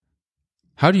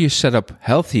How do you set up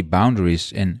healthy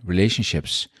boundaries in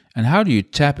relationships? And how do you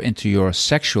tap into your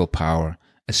sexual power,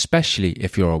 especially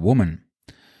if you're a woman?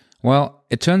 Well,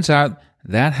 it turns out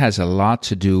that has a lot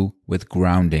to do with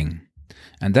grounding.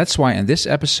 And that's why in this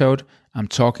episode, I'm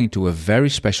talking to a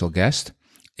very special guest,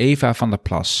 Eva van der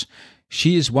Plas.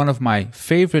 She is one of my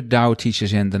favorite Tao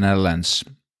teachers in the Netherlands.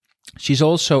 She's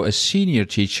also a senior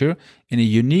teacher in a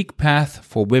unique path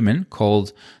for women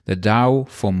called the Tao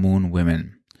for Moon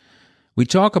Women. We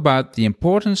talk about the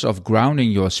importance of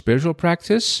grounding your spiritual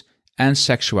practice and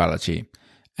sexuality.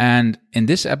 And in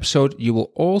this episode, you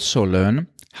will also learn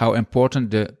how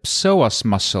important the psoas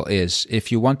muscle is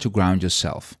if you want to ground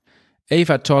yourself.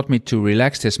 Eva taught me to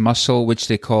relax this muscle, which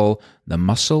they call the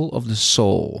muscle of the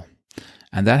soul.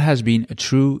 And that has been a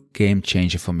true game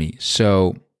changer for me.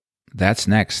 So that's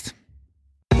next.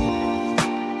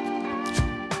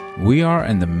 We are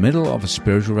in the middle of a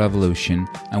spiritual revolution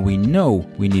and we know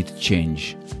we need to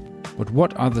change. But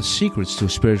what are the secrets to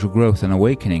spiritual growth and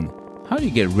awakening? How do you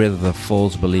get rid of the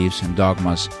false beliefs and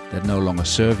dogmas that no longer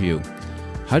serve you?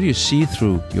 How do you see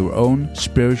through your own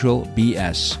spiritual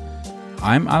BS?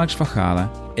 I'm Alex van Galen,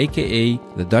 aka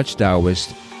the Dutch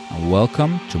Taoist, and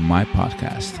welcome to my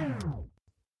podcast.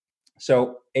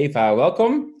 So, Eva,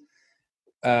 welcome.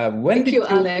 Thank you,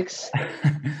 Alex.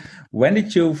 When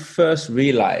did you first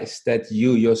realize that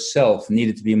you yourself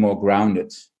needed to be more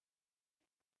grounded?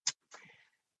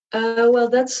 Well,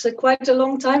 that's quite a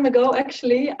long time ago,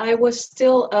 actually. I was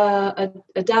still a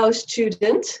Tao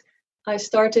student. I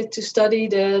started to study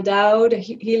the Tao, the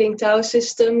Healing Tao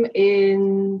system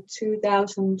in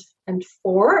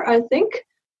 2004, I think.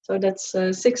 So that's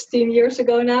 16 years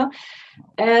ago now.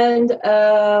 And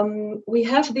we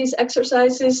have these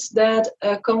exercises that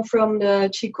come from the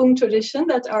Qigong tradition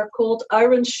that are called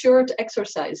iron shirt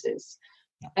exercises.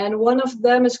 And one of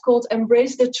them is called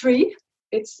Embrace the Tree.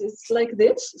 It's like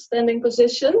this, standing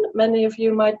position. Many of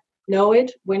you might know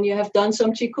it when you have done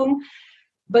some Qigong.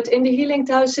 But in the Healing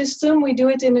Tao system, we do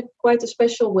it in quite a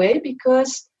special way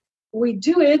because we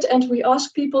do it and we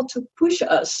ask people to push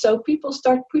us. So people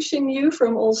start pushing you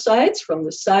from all sides, from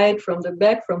the side, from the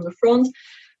back, from the front.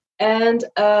 And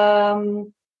the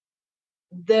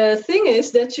thing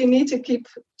is that you need to keep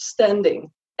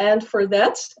standing. And for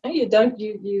that, you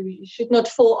should not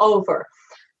fall over.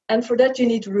 And for that, you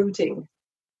need rooting.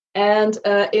 And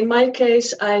in my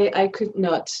case, I could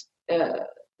not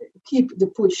keep the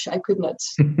push. I could not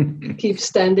keep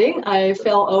standing. I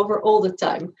fell over all the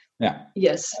time. Yeah.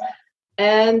 Yes.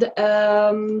 And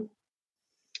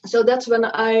so that's when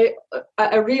I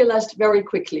realized very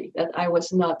quickly that I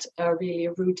was not really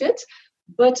rooted.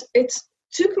 But it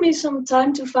took me some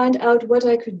time to find out what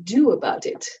I could do about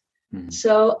it. Mm-hmm.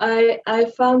 So I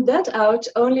found that out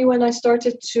only when I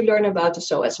started to learn about the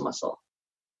psoas muscle.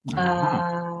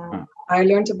 I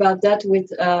learned about that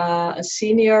with a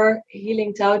senior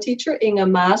Healing Tao teacher, Inge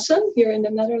Maassen, here in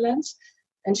the Netherlands.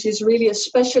 And she's really a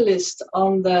specialist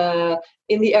in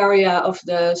the area of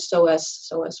the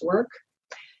psoas work.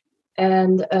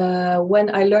 And when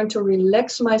I learned to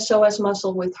relax my psoas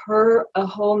muscle with her, a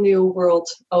whole new world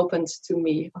opened to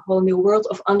me, a whole new world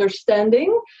of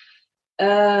understanding,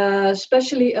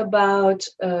 especially about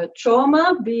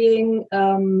trauma being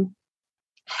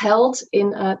held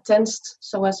in a tensed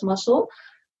psoas muscle,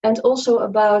 and also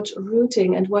about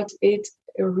rooting and what it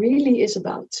really is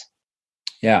about.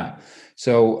 Yeah.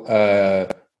 So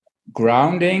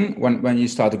grounding, when you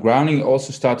start grounding, you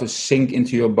also start to sink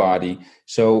into your body.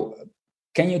 So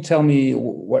can you tell me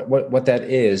what that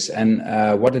is and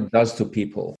what it does to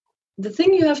people? The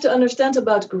thing you have to understand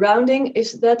about grounding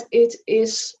is that it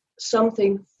is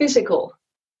something physical.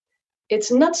 It's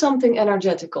not something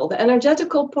energetical. The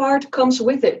energetical part comes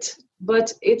with it,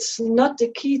 but it's not the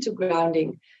key to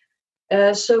grounding.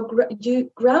 So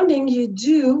grounding you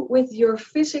do with your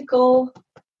physical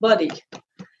body.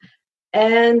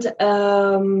 And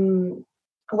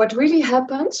what really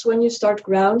happens when you start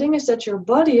grounding is that your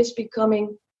body is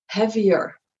becoming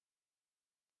heavier.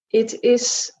 It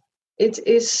is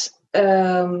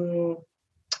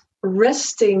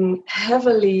resting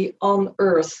heavily on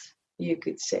earth, you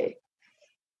could say.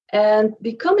 And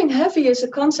becoming heavy is a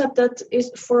concept that is,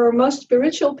 for most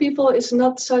spiritual people, is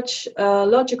not such a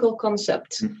logical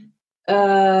concept.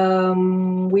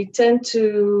 We tend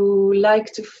to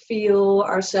like to feel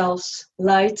ourselves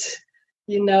light,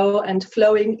 and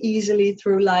flowing easily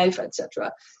through life,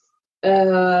 etc.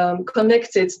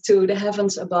 Connected to the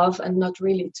heavens above and not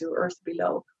really to earth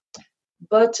below.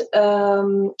 But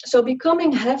so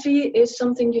becoming heavy is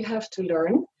something you have to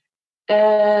learn.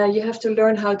 You have to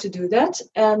learn how to do that.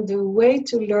 And the way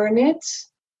to learn it,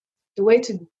 the way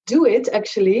to do it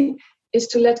actually, is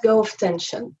to let go of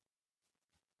tension.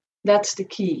 That's the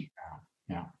key.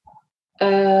 Yeah.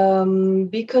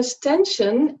 Because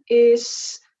tension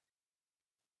is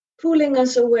pulling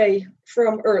us away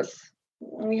from Earth.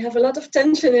 When we have a lot of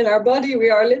tension in our body, we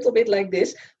are a little bit like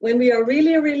this. When we are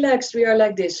really relaxed, we are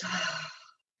like this.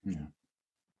 Yeah.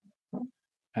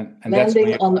 And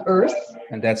landing on Earth.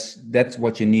 And that's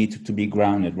what you need to be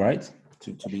grounded, right?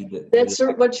 To be that's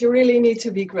what you really need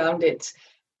to be grounded.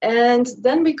 And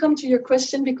then we come to your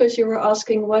question, because you were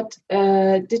asking what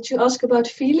did you ask about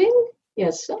feeling?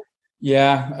 Yes.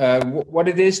 Yeah, what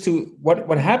it is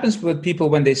what happens with people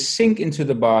when they sink into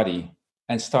the body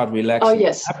and start relaxing? Oh,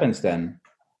 yes. What happens then?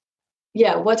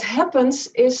 Yeah, what happens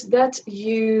is that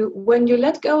when you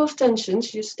let go of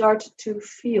tensions, you start to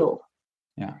feel.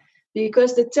 Yeah.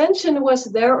 Because the tension was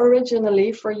there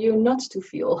originally for you not to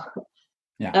feel.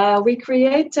 Yeah. We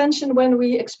create tension when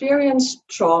we experience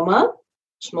trauma,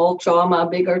 small trauma,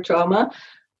 bigger trauma,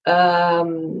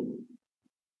 bad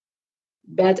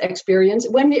experience.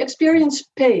 When we experience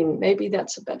pain, maybe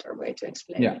that's a better way to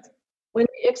explain it. When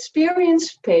we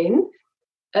experience pain,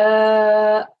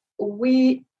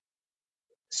 we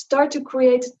start to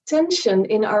create tension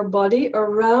in our body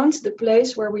around the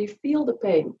place where we feel the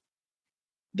pain,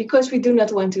 because we do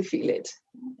not want to feel it.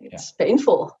 It's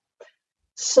painful.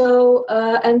 So,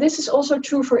 and this is also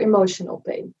true for emotional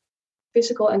pain,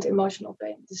 physical and emotional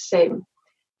pain, the same.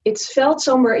 It's felt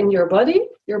somewhere in your body.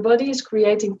 Your body is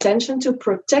creating tension to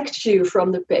protect you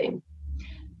from the pain.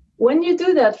 When you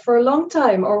do that for a long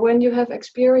time, or when you have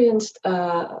experienced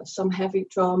some heavy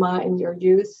trauma in your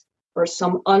youth, or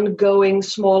some ongoing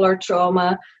smaller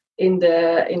trauma in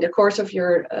the course of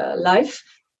your life,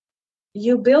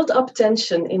 you build up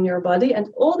tension in your body, and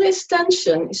all this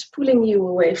tension is pulling you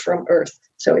away from Earth.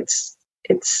 So it's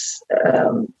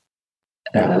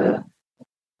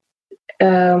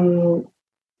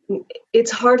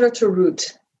harder to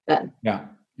root then. Yeah,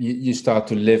 you start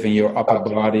to live in your upper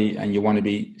body, and you want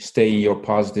to stay in your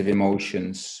positive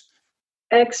emotions.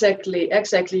 Exactly.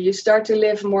 You start to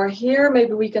live more here.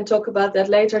 Maybe we can talk about that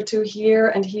later too. Here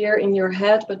and here in your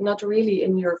head, but not really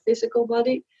in your physical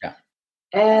body. Yeah.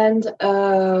 And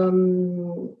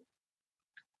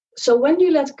so when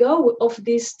you let go of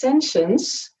these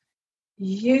tensions,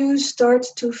 you start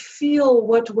to feel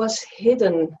what was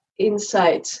hidden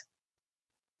inside.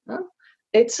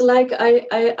 It's like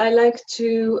I like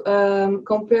to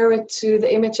compare it to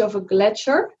the image of a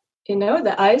glacier.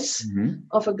 The ice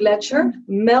of a glacier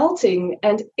melting,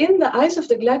 and in the ice of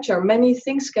the glacier, many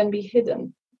things can be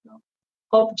hidden.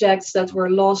 Objects that were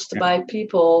lost by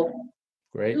people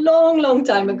long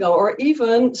time ago, or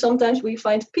even sometimes we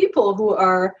find people who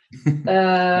are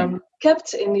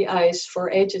kept in the ice for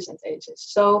ages and ages.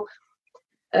 So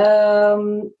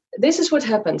this is what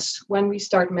happens when we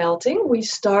start melting. We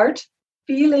start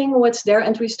feeling what's there,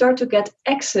 and we start to get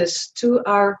access to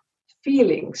our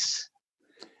feelings.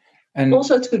 And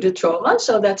also to the trauma,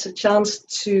 so that's a chance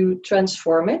to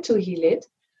transform it, to heal it,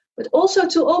 but also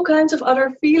to all kinds of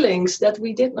other feelings that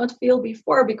we did not feel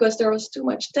before because there was too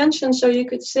much tension. So you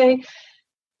could say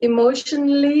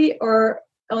emotionally or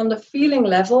on the feeling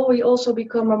level, we also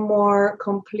become a more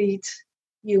complete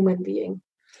human being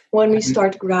when we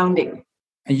start grounding.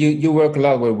 And you work a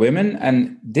lot with women,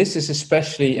 and this is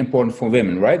especially important for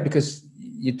women, right? Because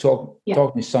you talk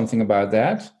me something about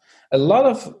that. A lot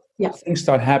of things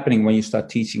start happening when you start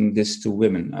teaching this to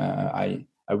women. I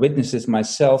witnessed this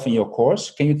myself in your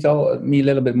course. Can you tell me a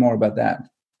little bit more about that?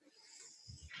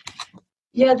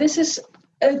 Yeah, this is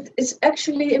it's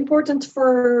actually important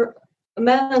for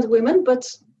men and women, but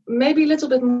maybe a little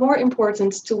bit more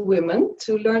important to women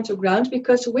to learn to ground,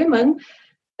 because women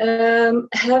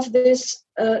have this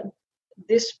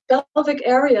pelvic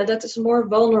area that is more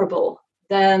vulnerable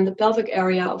than the pelvic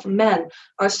area of men.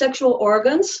 Our sexual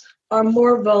organs are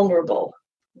more vulnerable.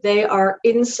 They are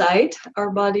inside our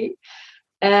body.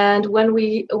 And when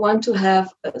we want to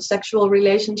have sexual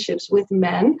relationships with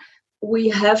men, we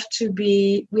have to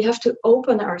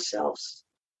open ourselves.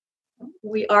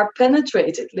 We are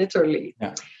penetrated, literally.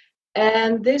 Yeah.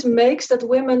 And this makes that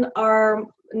women are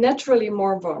naturally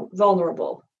more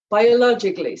vulnerable,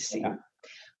 biologically seen. Yeah.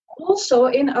 Also,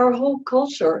 in our whole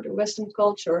culture, the Western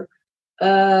culture,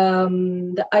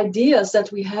 the ideas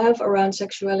that we have around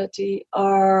sexuality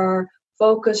are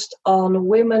focused on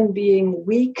women being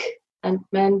weak and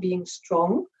men being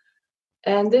strong.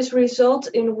 And this results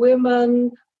in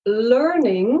women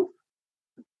learning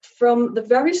from the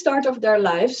very start of their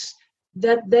lives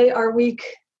that they are weak.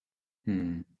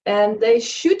 And they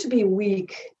should be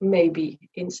weak, maybe,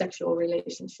 in sexual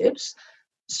relationships,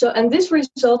 So, and this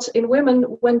results in women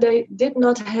when they did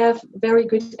not have very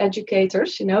good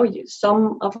educators.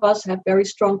 Some of us have very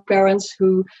strong parents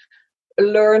who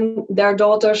learn their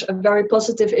daughters a very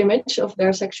positive image of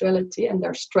their sexuality and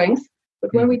their strength.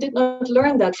 But when we did not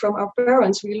learn that from our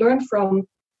parents, we learned from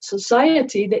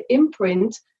society the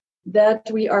imprint that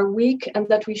we are weak and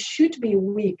that we should be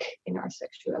weak in our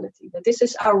sexuality, that this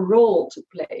is our role to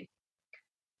play.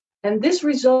 And this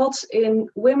results in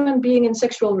women being in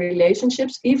sexual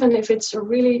relationships, even if it's a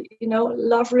really,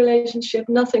 love relationship,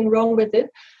 nothing wrong with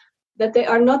it, that they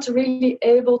are not really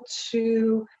able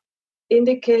to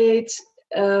indicate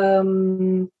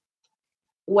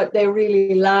what they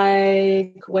really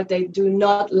like, what they do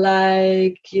not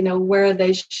like, where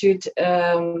they should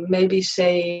maybe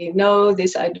say, no,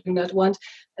 this I do not want,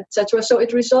 etc. So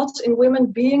it results in women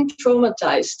being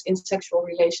traumatized in sexual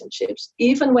relationships,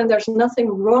 even when there's nothing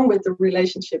wrong with the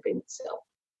relationship in itself.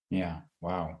 Yeah,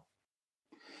 wow.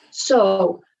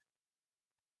 So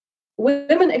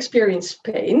women experience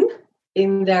pain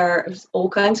in all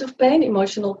kinds of pain,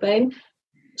 emotional pain,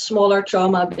 smaller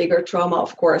trauma, bigger trauma,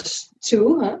 of course,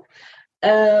 too.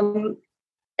 And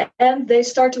they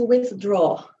start to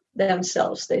withdraw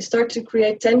themselves. They start to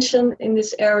create tension in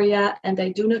this area and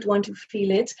they do not want to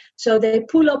feel it. So they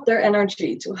pull up their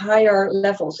energy to higher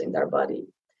levels in their body.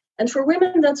 And for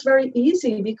women, that's very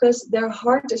easy because their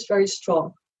heart is very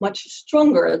strong, much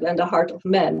stronger than the heart of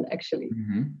men, actually.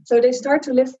 Mm-hmm. So they start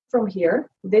to live from here.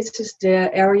 This is the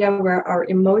area where our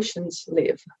emotions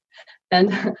live.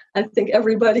 And I think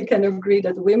everybody can agree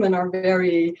that women are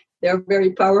very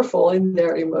powerful in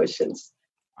their emotions.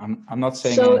 I'm not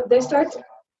saying so. They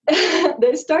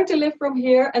start to live from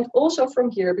here and also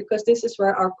from here, because this is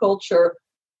where our culture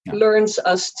learns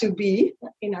us to be,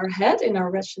 in our head, in our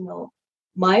rational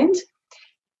mind.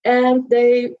 And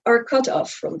they are cut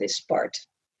off from this part.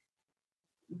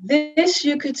 This,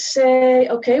 you could say,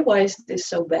 okay, why is this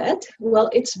so bad? Well,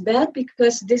 it's bad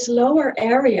because this lower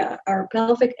area, our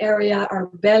pelvic area, our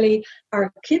belly,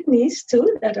 our kidneys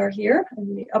too, that are here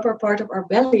in the upper part of our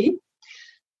belly,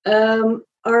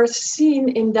 are seen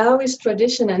in Taoist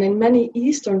tradition and in many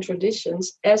Eastern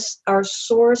traditions as our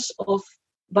source of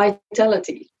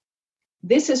vitality.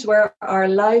 This is where our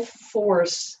life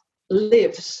force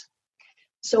lives.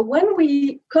 So when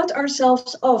we cut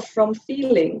ourselves off from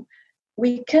feeling,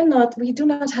 we do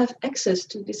not have access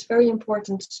to this very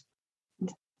important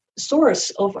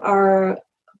source of our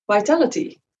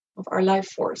vitality, of our life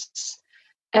force.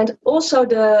 And also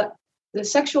the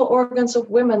sexual organs of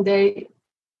women, they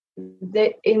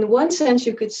in one sense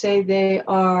you could say they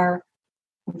are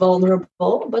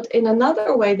vulnerable, but in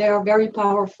another way they are very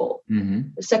powerful. Mm-hmm.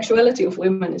 The sexuality of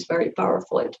women is very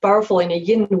powerful. It's powerful in a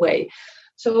yin way.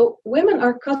 So women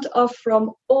are cut off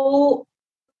from all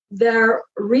their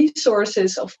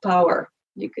resources of power,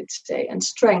 you could say, and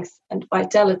strength and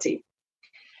vitality.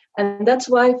 And that's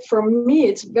why, for me,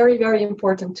 it's very, very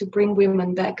important to bring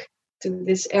women back to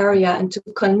this area and to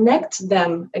connect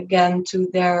them again to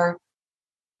their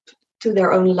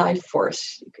own life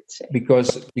force, you could say.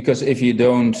 Because if you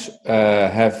don't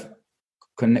have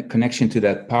connection to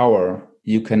that power,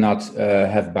 you cannot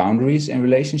have boundaries in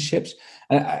relationships.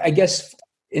 And I guess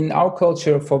in our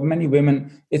culture, for many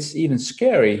women, it's even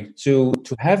scary to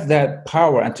have that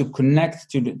power and to connect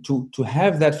to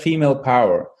have that female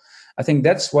power. I think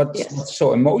that's what's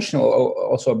so emotional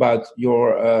also about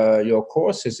your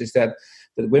courses, is that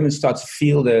women start to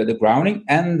feel the grounding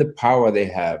and the power they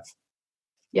have.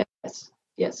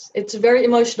 Yes, it's a very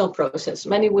emotional process.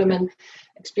 Many women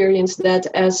experience that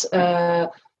as a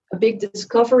big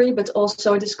discovery, but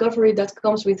also a discovery that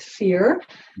comes with fear.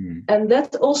 And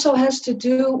that also has to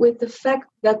do with the fact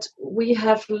that we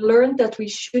have learned that we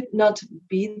should not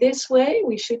be this way,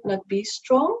 we should not be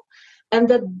strong, and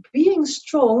that being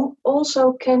strong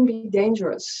also can be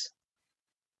dangerous.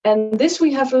 And this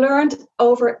we have learned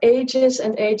over ages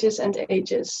and ages and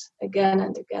ages, again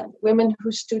and again. Women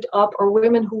who stood up, or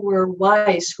women who were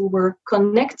wise, who were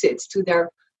connected to their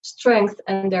strength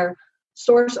and their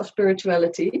source of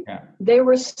spirituality, they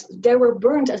were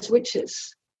burned as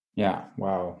witches. Yeah,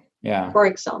 wow. Yeah. For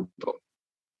example.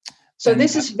 So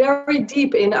this is very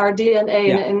deep in our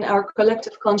DNA and in our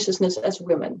collective consciousness as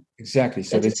women. Exactly.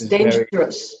 So this is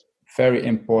dangerous. Very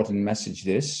important message,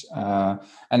 this.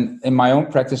 And in my own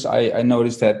practice, I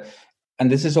noticed that, and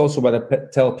this is also what I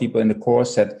tell people in the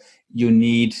course, that you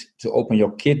need to open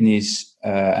your kidneys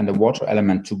and the water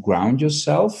element to ground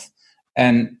yourself.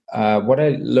 And what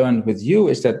I learned with you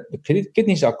is that the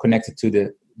kidneys are connected to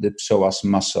the psoas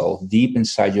muscle deep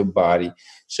inside your body.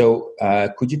 So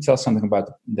could you tell something about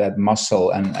that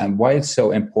muscle and why it's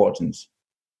so important?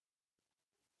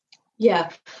 Yeah.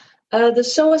 The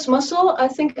psoas muscle, I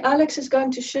think Alex is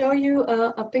going to show you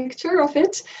a picture of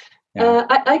it. Yeah.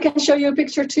 I can show you a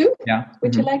picture too. Yeah.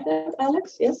 Would you like that,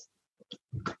 Alex? Yes.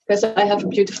 Because I have a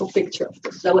beautiful picture of the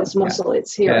psoas muscle.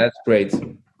 It's here. Yeah, that's great.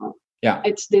 Yeah.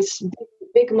 It's this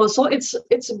big muscle.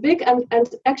 It's big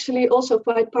and actually also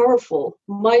quite powerful,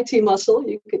 mighty muscle,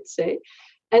 you could say.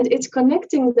 And it's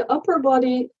connecting the upper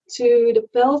body to the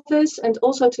pelvis and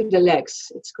also to the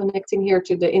legs. It's connecting here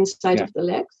to the inside of the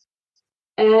legs.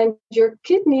 And your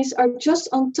kidneys are just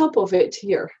on top of it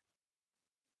here.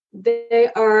 They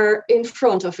are in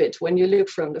front of it when you look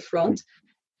from the front.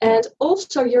 And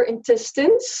also your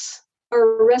intestines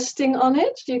are resting on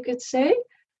it, you could say.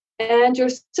 And your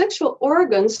sexual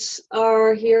organs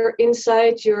are here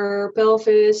inside your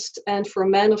pelvis, and for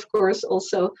men, of course,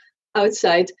 also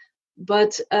outside.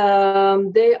 But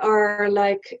they are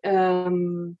like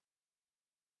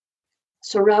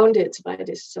surrounded by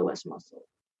this psoas muscle.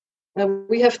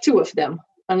 We have two of them,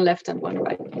 one left and one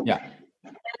right. Yeah.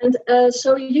 And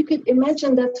so you could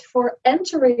imagine that for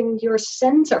entering your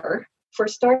center, for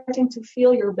starting to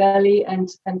feel your belly and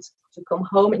to come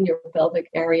home in your pelvic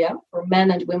area, for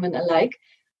men and women alike,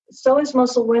 psoas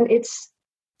muscle, when it's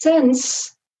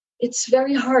tense, it's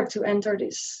very hard to enter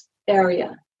this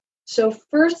area. So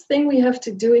first thing we have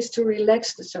to do is to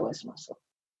relax the psoas muscle.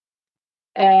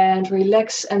 And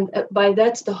relax, and by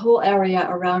that, the whole area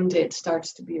around it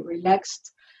starts to be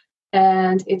relaxed.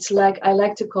 And it's like, I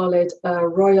like to call it a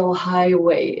royal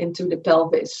highway into the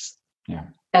pelvis. Yeah.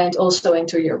 And also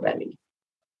into your belly.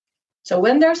 So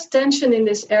when there's tension in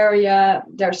this area,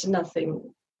 there's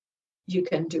nothing you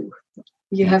can do.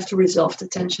 You have to resolve the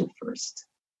tension first.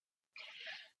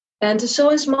 And the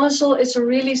psoas muscle is a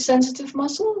really sensitive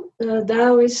muscle.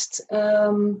 Taoist,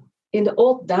 in the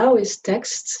old Taoist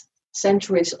text,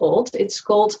 centuries old, it's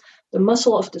called the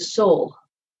muscle of the soul.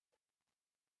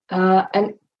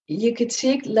 And you could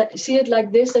see it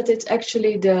like this, that it's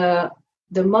actually the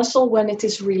muscle when it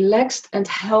is relaxed and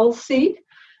healthy,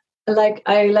 like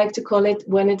I like to call it,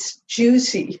 when it's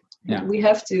juicy. Yeah. We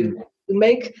have to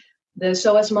make the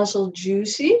psoas muscle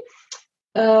juicy.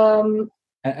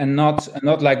 And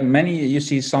not like many, you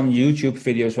see some YouTube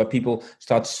videos where people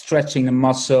start stretching the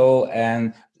muscle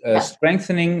and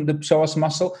strengthening the psoas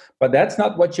muscle, but that's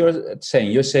not what you're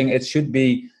saying. You're saying it should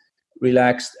be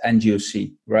relaxed and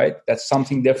juicy, right? That's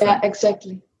something different.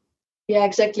 Yeah,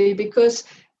 exactly. Because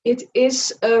it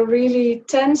is really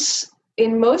tense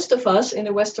in most of us in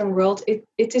the Western world. It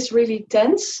is really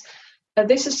tense.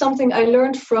 This is something I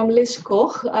learned from Liz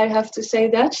Koch. I have to say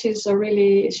that she's a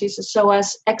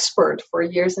psoas expert for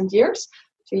years and years.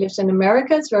 She lives in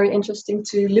America. It's very interesting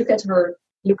to look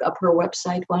up her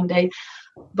website one day.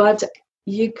 But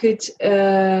you could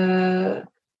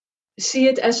see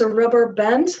it as a rubber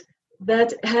band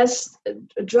that has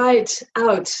dried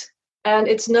out, and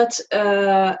it's not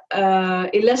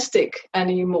elastic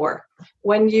anymore.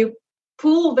 When you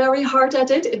pull very hard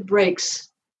at it, it breaks.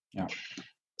 Yeah.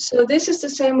 So this is the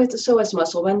same with the psoas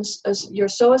muscle. When your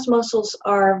psoas muscles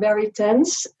are very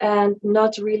tense and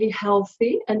not really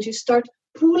healthy, and you start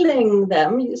pulling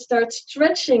them, you start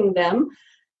stretching them,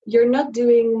 you're not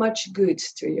doing much good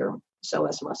to your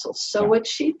psoas muscles. So what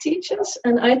she teaches,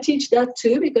 and I teach that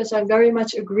too, because I very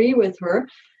much agree with her,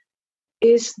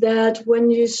 is that when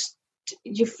you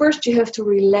first you have to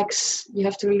relax. You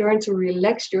have to learn to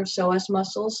relax your psoas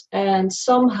muscles and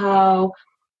somehow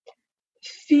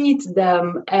feed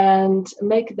them and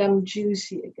make them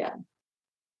juicy again.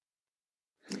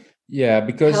 Yeah,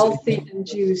 because healthy and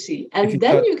juicy. And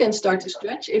then you can start to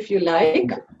stretch if you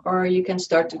like, or you can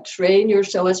start to train your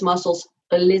psoas muscles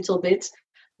a little bit,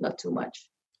 not too much.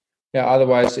 Yeah,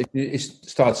 otherwise, if you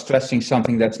start stressing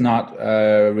something that's not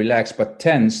relaxed but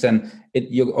tense, then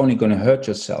you're only going to hurt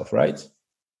yourself, right?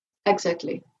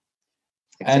 Exactly.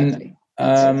 And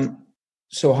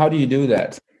so how do you do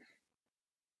that?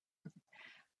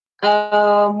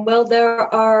 Well,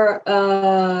 there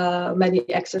are many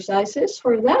exercises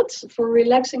for that, for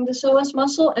relaxing the psoas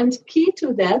muscle. And key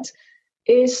to that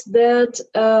is that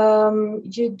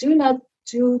you do not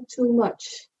do too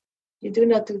much. You do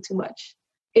not do too much.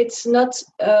 It's not,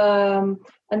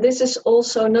 and this is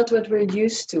also not what we're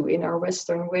used to in our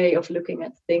Western way of looking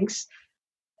at things.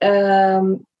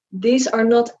 These are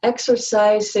not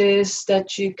exercises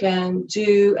that you can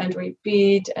do and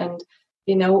repeat, and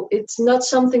it's not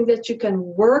something that you can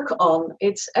work on.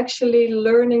 It's actually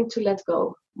learning to let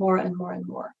go more and more and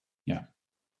more. Yeah.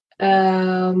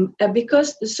 And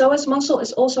because the psoas muscle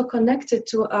is also connected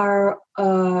to our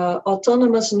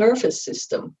autonomous nervous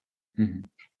system. Mm-hmm.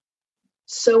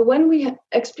 So when we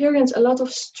experience a lot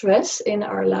of stress in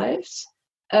our lives,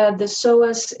 the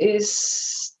psoas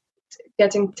is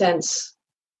getting tense.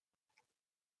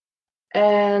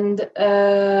 And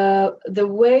the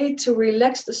way to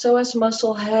relax the psoas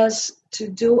muscle has to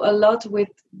do a lot with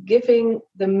giving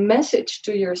the message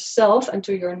to yourself and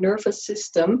to your nervous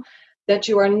system that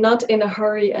you are not in a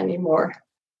hurry anymore,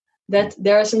 that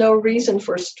there's no reason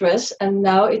for stress, and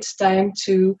now it's time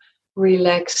to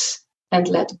relax and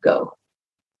let go.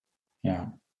 Yeah.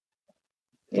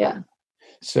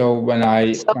 So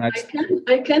I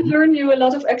can learn you a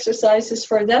lot of exercises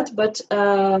for that, but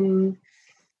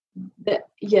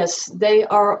yes, they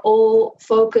are all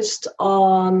focused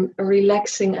on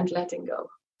relaxing and letting go.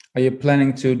 Are you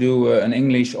planning to do an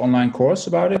English online course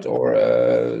about it, or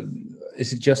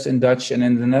is it just in Dutch and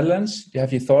in the Netherlands?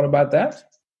 Have you thought about that?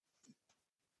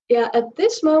 Yeah, at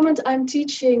this moment I'm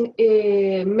teaching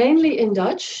mainly in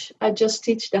Dutch. I just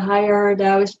teach the higher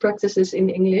Taoist practices in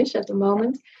English at the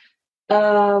moment.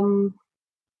 But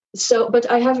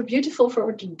I have a beautiful,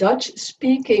 for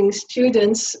Dutch-speaking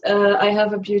students, I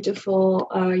have a beautiful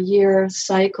year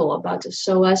cycle about the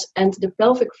psoas and the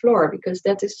pelvic floor, because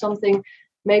that is something,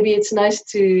 maybe it's nice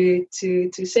to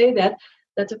say that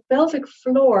the pelvic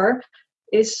floor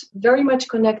is very much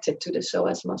connected to the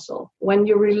psoas muscle. When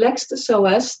you relax the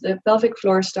psoas, the pelvic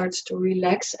floor starts to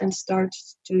relax and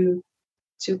starts to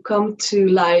come to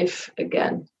life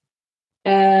again.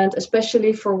 And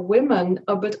especially for women,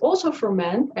 but also for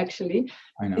men, actually,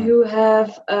 who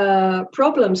have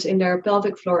problems in their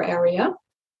pelvic floor area,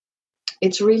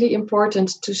 it's really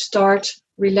important to start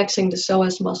relaxing the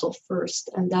psoas muscle first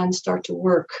and then start to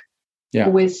work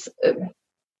with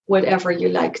whatever you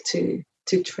like to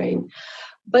train.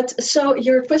 But so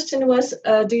your question was,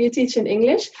 do you teach in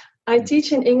English? I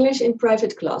teach in English in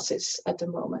private classes at the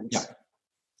moment.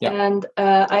 And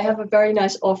I have a very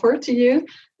nice offer to you.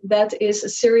 That is a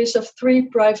series of 3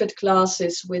 private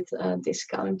classes with a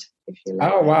discount, if you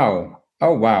like. Oh,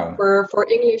 wow. For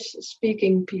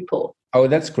English-speaking people. Oh,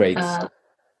 that's great.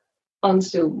 On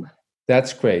Zoom.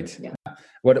 That's great. Yeah.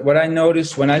 What I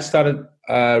noticed when I started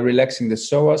relaxing the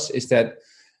psoas is that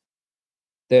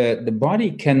the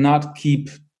body cannot keep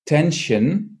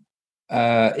tension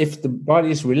if the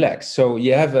body is relaxed. So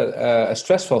you have a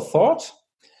stressful thought,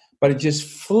 but it just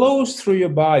flows through your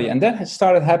body. And that has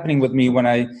started happening with me when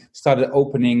I started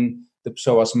opening the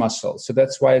psoas muscle. So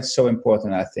that's why it's so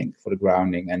important, I think, for the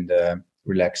grounding and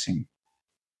relaxing.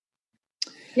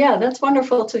 Yeah, that's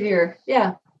wonderful to hear.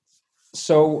 Yeah.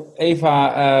 So,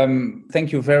 Eva,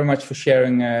 thank you very much for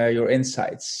sharing your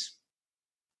insights.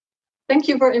 Thank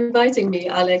you for inviting me,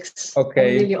 Alex.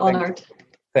 Okay. I'm really honored.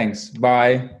 Thanks.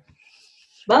 Bye.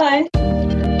 Bye.